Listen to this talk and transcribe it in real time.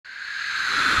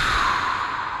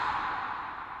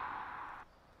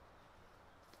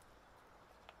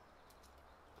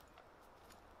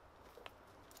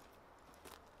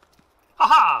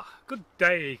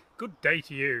good day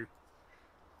to you.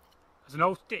 As an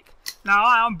old stick. Now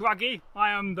I am Bragi,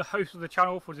 I am the host of the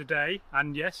channel for today,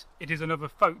 and yes, it is another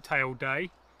folktale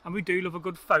day, and we do love a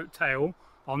good folktale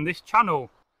on this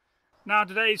channel. Now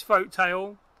today's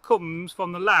folktale comes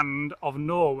from the land of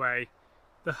Norway,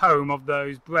 the home of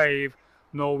those brave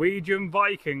Norwegian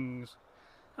Vikings.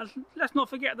 And let's not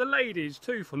forget the ladies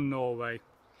too from Norway.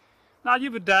 Now the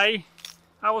other day,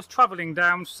 I was travelling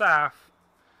down south.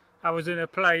 I was in a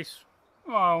place,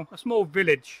 well, a small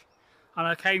village, and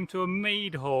I came to a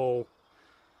mead hall.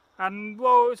 And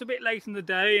well, it was a bit late in the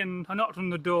day, and I knocked on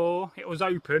the door. It was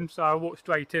open, so I walked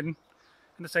straight in.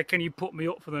 And I said, "Can you put me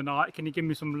up for the night? Can you give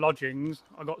me some lodgings?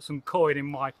 I got some coin in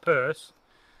my purse."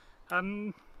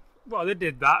 And well, they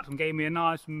did that and gave me a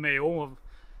nice meal of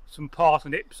some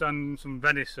parsnips and some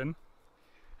venison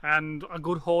and a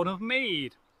good horn of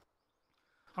mead.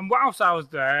 And whilst I was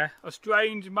there, a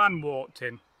strange man walked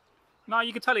in. Now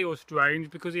you could tell he was strange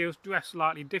because he was dressed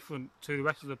slightly different to the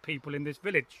rest of the people in this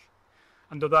village.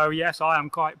 And although yes, I am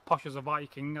quite posh as a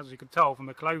Viking, as you could tell from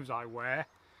the clothes I wear,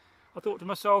 I thought to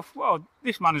myself, well,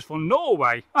 this man is from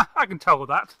Norway. I can tell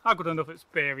that. I've got enough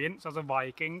experience as a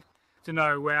Viking to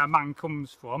know where a man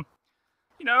comes from.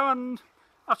 You know, and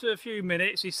after a few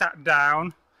minutes he sat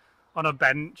down on a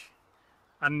bench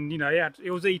and, you know,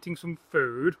 he was eating some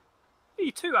food.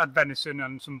 He too had venison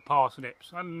and some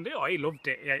parsnips, and he loved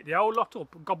it. He ate the whole lot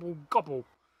up, gobble, gobble.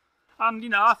 And, you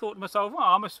know, I thought to myself, well,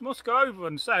 I must go over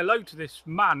and say hello to this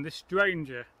man, this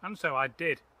stranger. And so I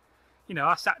did. You know,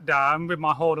 I sat down with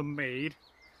my horn of mead,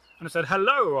 and I said,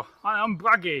 "Hello, I am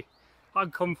Bragi. I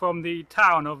come from the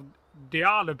town of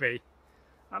Dialaby.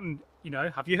 And, you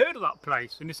know, have you heard of that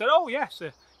place?" And he said, "Oh, yes,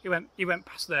 he went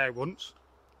past there once."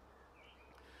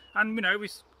 And, you know, we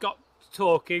got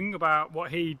talking about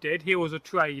what he did. He was a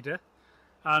trader,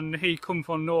 and he come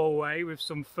from Norway with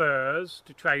some furs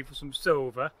to trade for some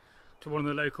silver to one of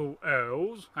the local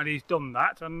earls, and he's done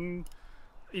that. And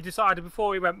he decided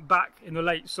before he went back in the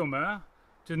late summer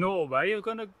to Norway, he was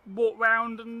going to walk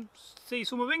round and see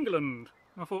some of England.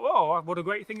 And I thought, oh, what a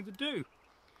great thing to do.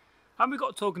 And we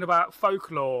got talking about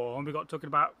folklore, and we got talking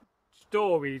about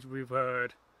stories we've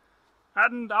heard.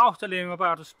 And I was telling him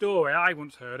about a story I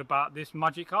once heard about this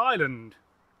magic island.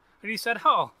 And he said,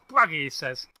 "Oh, Bragi," he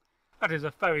says, "that is a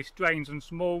very strange and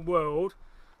small world.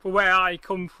 For where I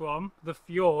come from, the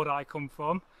fjord I come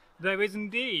from, there is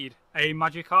indeed a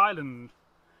magic island,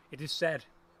 it is said."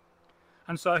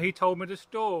 And so he told me the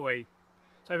story.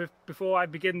 So before I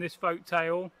begin this folk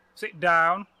tale, sit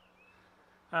down.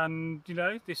 And, you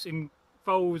know, this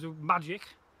involves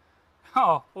magic.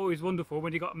 Oh, always wonderful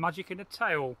when you got magic in a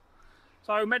tale.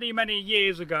 So many, many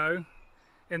years ago,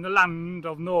 in the land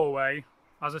of Norway,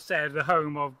 as I said, the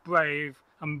home of brave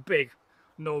and big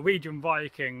Norwegian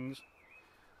Vikings,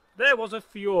 there was a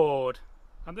fjord,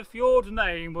 and the fjord's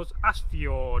name was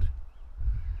Afjord.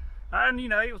 And, you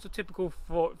know, it was a typical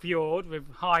fjord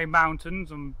with high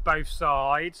mountains on both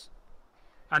sides,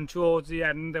 and towards the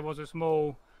end there was a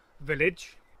small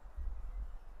village.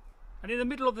 And in the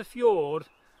middle of the fjord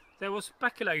there was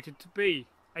speculated to be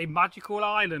a magical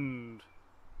island.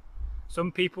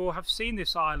 Some people have seen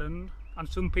this island and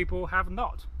some people have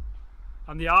not.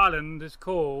 And the island is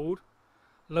called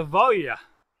Lovoya.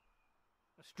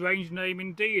 A strange name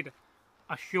indeed,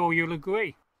 I'm sure you'll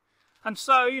agree. And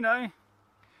so, you know,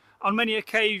 on many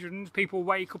occasions people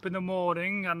wake up in the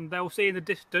morning and they'll see in the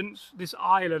distance this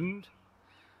island.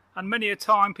 And many a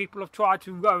time people have tried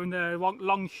to row in their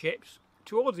long ships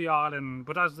towards the island,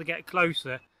 but as they get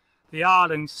closer, the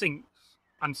island sinks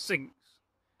and sinks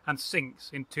and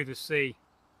sinks into the sea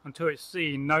until it's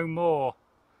seen no more.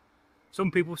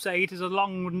 Some people say it is a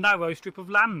long, narrow strip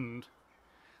of land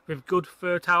with good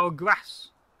fertile grass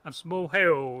and small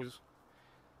hills.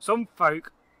 Some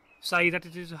folk say that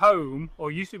it is home,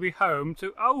 or used to be home,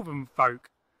 to elven folk,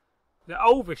 the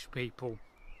elvish people.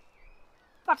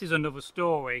 That is another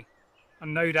story,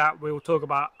 and no doubt we'll talk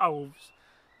about elves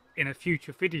in a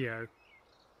future video.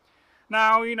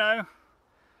 Now, you know,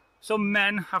 some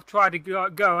men have tried to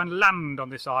go and land on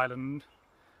this island.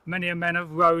 Many men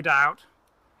have rowed out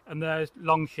and there's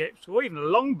long ships, or even a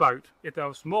longboat if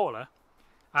they're smaller,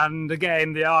 and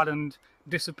again the island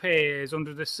disappears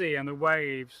under the sea and the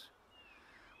waves.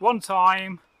 One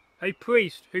time a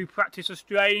priest who practiced a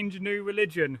strange new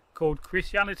religion called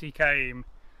Christianity came,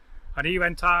 and he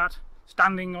went out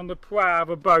standing on the prow of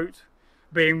a boat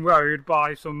being rowed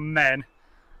by some men,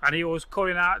 and he was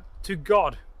calling out to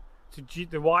God, to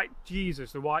the white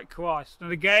Jesus, the white Christ.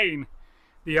 And again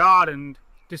the island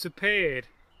disappeared.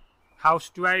 How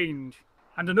strange.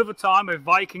 And another time a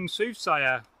Viking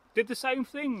soothsayer did the same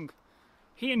thing.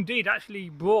 he indeed actually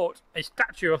brought a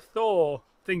statue of Thor,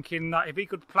 thinking that if he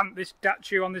could plant this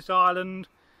statue on this island,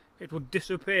 it would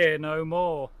disappear no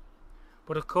more.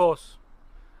 But of course,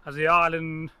 as the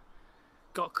island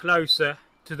got closer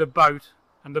to the boat,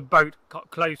 and the boat got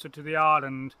closer to the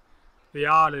island,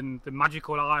 the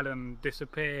magical island,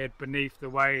 disappeared beneath the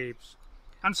waves.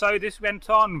 And so this went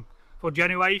on for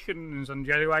generations and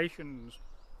generations.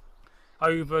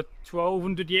 Over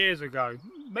 1200 years ago,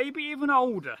 maybe even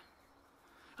older.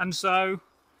 And so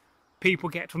people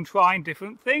kept on trying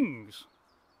different things,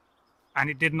 and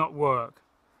it did not work.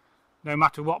 No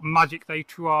matter what magic they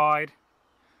tried,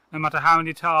 no matter how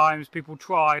many times people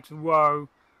tried to row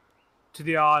to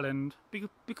the island,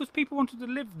 because people wanted to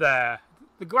live there.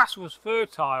 The grass was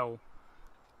fertile.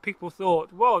 People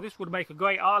thought, well, this would make a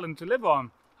great island to live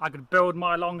on. I could build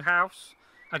my long house,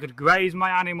 I could graze my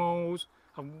animals,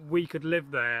 and we could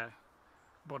live there.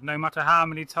 But no matter how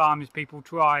many times people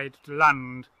tried to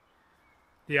land,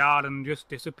 the island just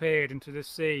disappeared into the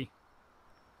sea.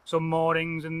 Some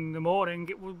mornings in the morning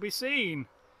it would be seen.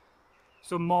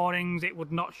 Some mornings it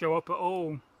would not show up at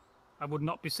all, and would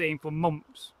not be seen for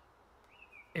months.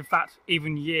 In fact,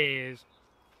 even years.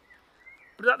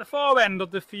 But at the far end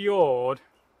of the fjord,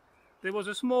 there was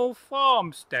a small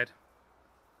farmstead.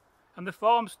 And the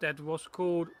farmstead was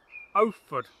called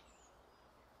Afjord.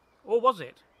 Or was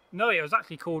it? No, it was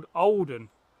actually called Olden.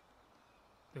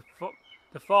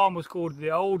 The farm was called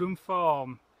the Olden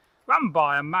Farm, ran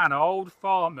by a man, an old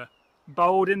farmer,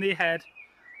 bald in the head,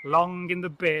 long in the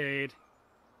beard,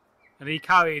 and he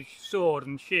carried sword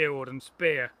and shield and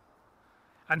spear.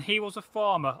 And he was a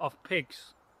farmer of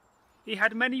pigs. He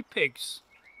had many pigs,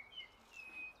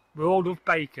 rolled of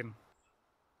bacon.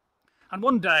 And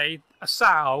one day, a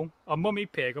sow, a mummy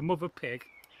pig, a mother pig,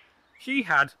 she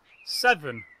had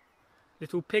 7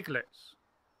 little piglets.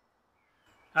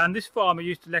 And this farmer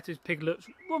used to let his piglets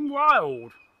run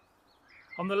wild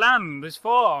on the land, this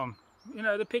farm. You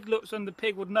know, the piglets and the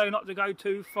pig would know not to go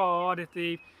too far. If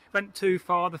they went too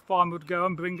far, the farmer would go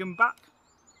and bring them back.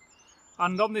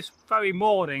 And on this very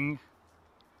morning,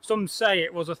 some say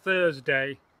it was a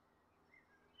Thursday,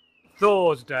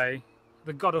 Thor's Day,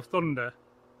 the god of thunder.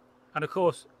 And of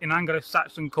course, in Anglo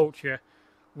Saxon culture,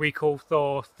 we call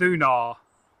Thor Thunar,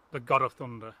 the god of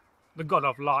thunder, the god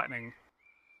of lightning.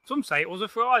 Some say it was a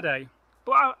Friday,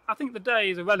 but I think the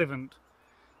day is irrelevant.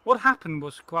 What happened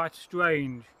was quite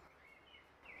strange.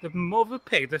 The mother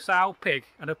pig, the sow pig,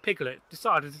 and a piglet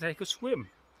decided to take a swim,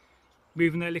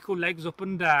 moving their little legs up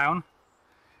and down,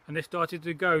 and they started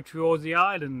to go towards the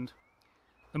island.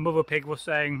 The mother pig was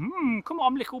saying, come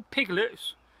on little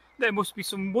piglets, there must be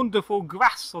some wonderful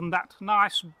grass on that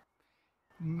nice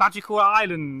magical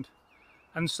island.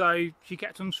 And so she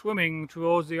kept on swimming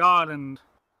towards the island.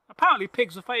 Apparently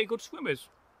pigs are very good swimmers.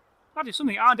 That is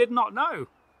something I did not know,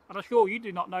 and I'm sure you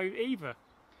did not know either.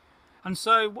 And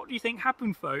so what do you think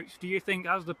happened, folks? Do you think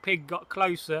as the pig got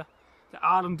closer, the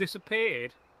island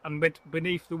disappeared and went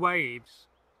beneath the waves?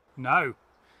 No.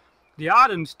 The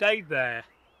island stayed there.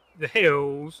 The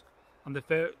hills and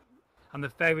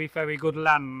the very, very good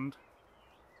land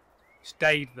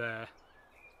stayed there.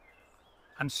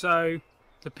 And so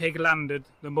the pig landed,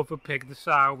 the mother pig, the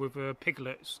sow with her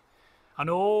piglets, and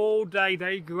all day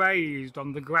they grazed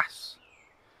on the grass,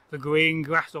 the green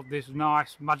grass of this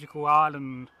nice magical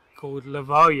island called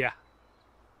Lovoya.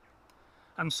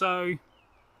 And so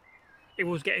it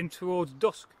was getting towards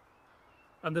dusk,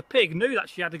 and the pig knew that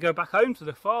she had to go back home to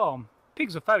the farm.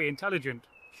 Pigs are very intelligent.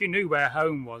 She knew where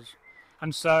home was,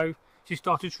 and so she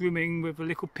started swimming with the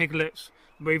little piglets,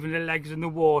 moving their legs in the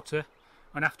water,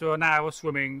 and after an hour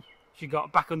swimming she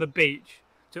got back on the beach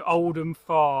to Olden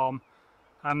Farm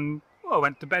and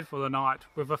went to bed for the night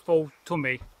with a full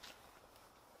tummy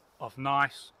of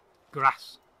nice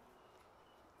grass.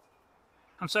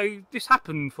 And so this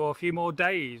happened for a few more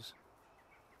days.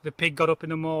 The pig got up in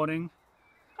the morning,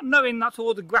 and knowing that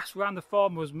all the grass around the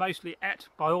farm was mostly ate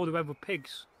by all the other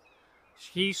pigs,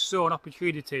 she saw an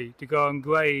opportunity to go and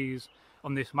graze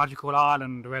on this magical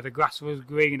island where the grass was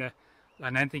greener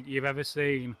than anything you've ever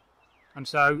seen. And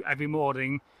so every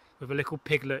morning with the little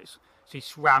piglets she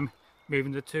swam,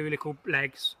 moving the 2 little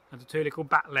legs and the 2 little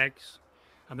back legs,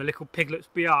 and the little piglets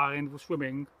behind were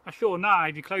swimming. I'm sure now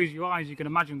if you close your eyes you can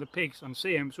imagine the pigs and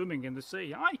see them swimming in the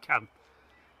sea. I can.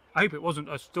 I hope it wasn't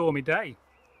a stormy day.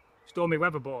 Stormy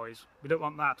weather, boys. We don't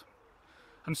want that.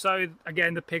 And so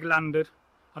again the pig landed,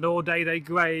 and all day they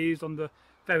grazed on the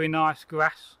very nice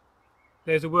grass.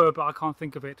 There's a word but I can't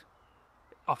think of it.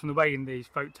 Often the way in these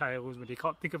folk tales when you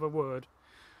can't think of a word.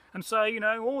 And so, you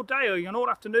know, all day and all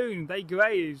afternoon they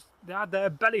grazed. They had their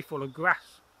belly full of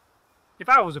grass. If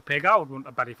I was a pig, I would want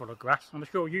a belly full of grass. I'm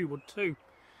sure you would too.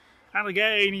 And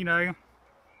again, you know,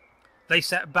 they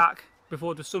set back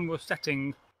before the sun was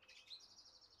setting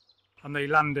and they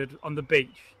landed on the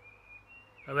beach.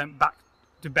 They went back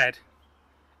to bed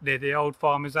near the old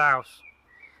farmer's house.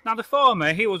 Now the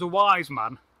farmer, he was a wise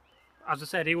man. As I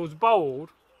said, he was bald,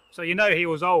 so you know he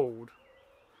was old.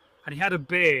 And he had a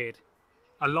beard,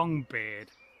 a long beard.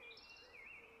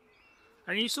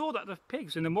 And he saw that the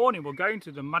pigs in the morning were going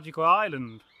to the magical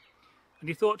island. And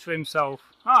he thought to himself,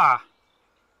 I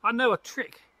know a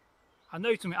trick. I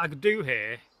know something I could do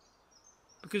here.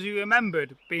 Because he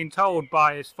remembered being told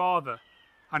by his father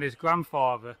and his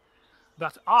grandfather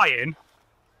that iron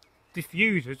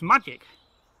diffuses magic.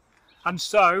 And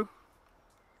so,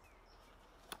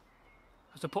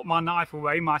 as I put my knife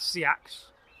away, my seax,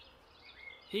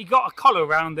 he got a collar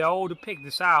round the older pig,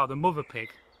 the sow, the mother pig,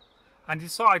 and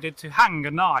decided to hang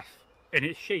a knife in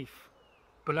its sheath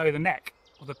below the neck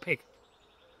of the pig.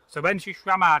 So when she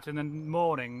swam out in the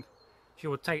morning, she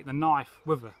would take the knife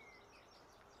with her.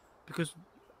 Because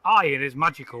iron is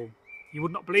magical. You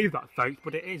would not believe that, folks,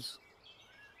 but it is.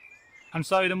 And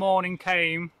so the morning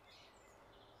came.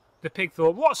 The pig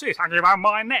thought, what's this hanging around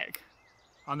my neck?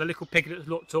 And the little piglets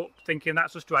looked up, thinking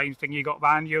that's a strange thing you got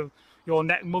round your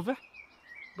neck, mother.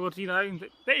 But, you know,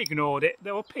 they ignored it.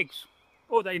 They were pigs.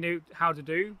 All they knew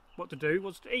what to do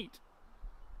was to eat.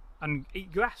 And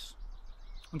eat grass.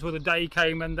 Until the day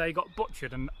came when they got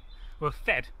butchered and were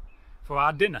fed for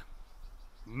our dinner.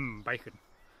 Bacon.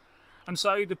 And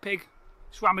so the pig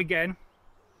swam again,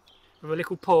 with a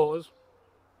little pause.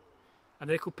 And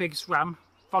the little pig swam,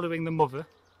 following the mother.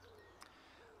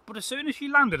 But as soon as she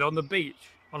landed on the beach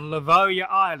on Lovoya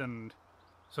Island,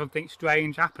 something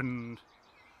strange happened.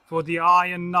 For the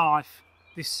iron knife,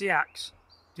 the seax,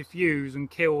 diffused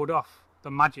and killed off the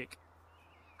magic.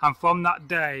 And from that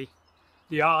day,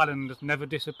 the island has never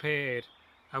disappeared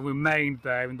and remained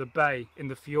there in the bay, in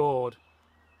the fjord.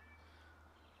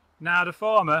 Now the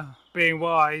farmer, being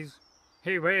wise,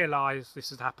 he realised this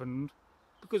had happened,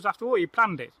 because after all he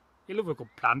planned it. He loved a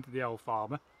good plan, the old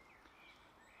farmer.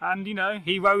 And, you know,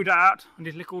 he rowed out on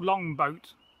his little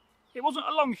longboat. It wasn't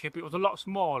a long ship, it was a lot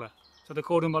smaller, so they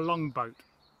called him a longboat.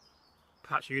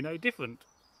 Perhaps you know different.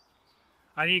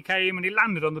 And he came and he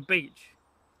landed on the beach,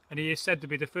 and he is said to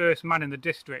be the first man in the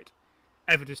district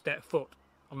ever to step foot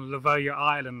on Lovoya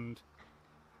Island.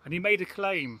 And he made a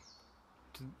claim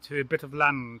to a bit of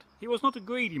land. He was not a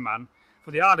greedy man,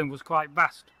 for the island was quite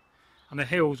vast, and the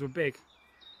hills were big,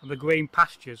 and the green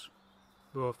pastures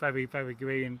were very, very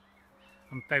green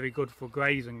and very good for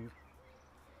grazing.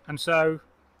 And so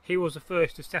he was the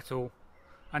first to settle,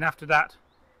 and after that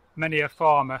many a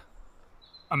farmer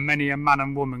and many a man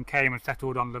and woman came and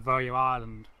settled on Lovoya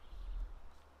Island.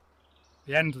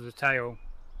 The end of the tale.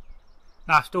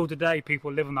 Now still today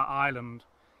people live on that island.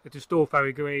 It is still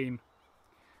very green,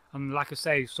 and like I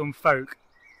say, some folk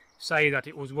say that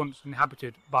it was once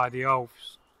inhabited by the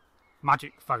elves,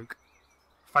 magic folk,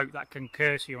 folk that can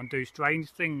curse you and do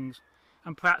strange things,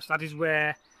 and perhaps that is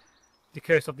where the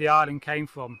curse of the island came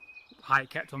from, how it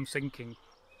kept on sinking.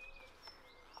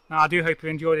 Now I do hope you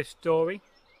enjoy this story.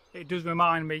 It does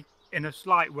remind me in a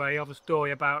slight way of a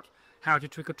story about how to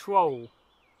trick a troll,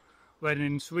 when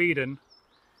in Sweden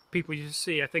people used to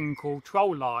see a thing called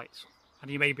troll lights,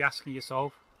 and you may be asking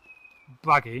yourself,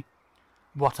 Bragi,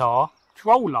 what are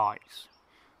troll lights?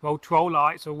 Well, troll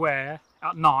lights are where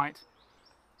at night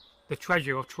the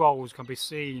treasure of trolls can be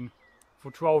seen,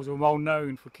 for trolls are well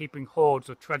known for keeping hoards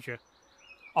of treasure,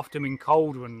 often in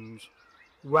cauldrons,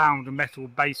 round metal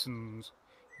basins,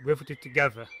 riveted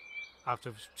together out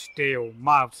of steel,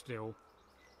 mild steel.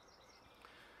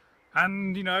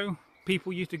 And, you know,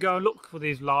 people used to go and look for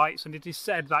these lights, and it is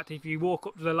said that if you walk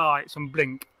up to the lights and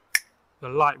blink, the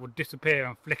light would disappear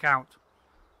and flick out,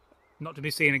 not to be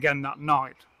seen again that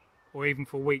night, or even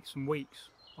for weeks and weeks,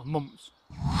 or months.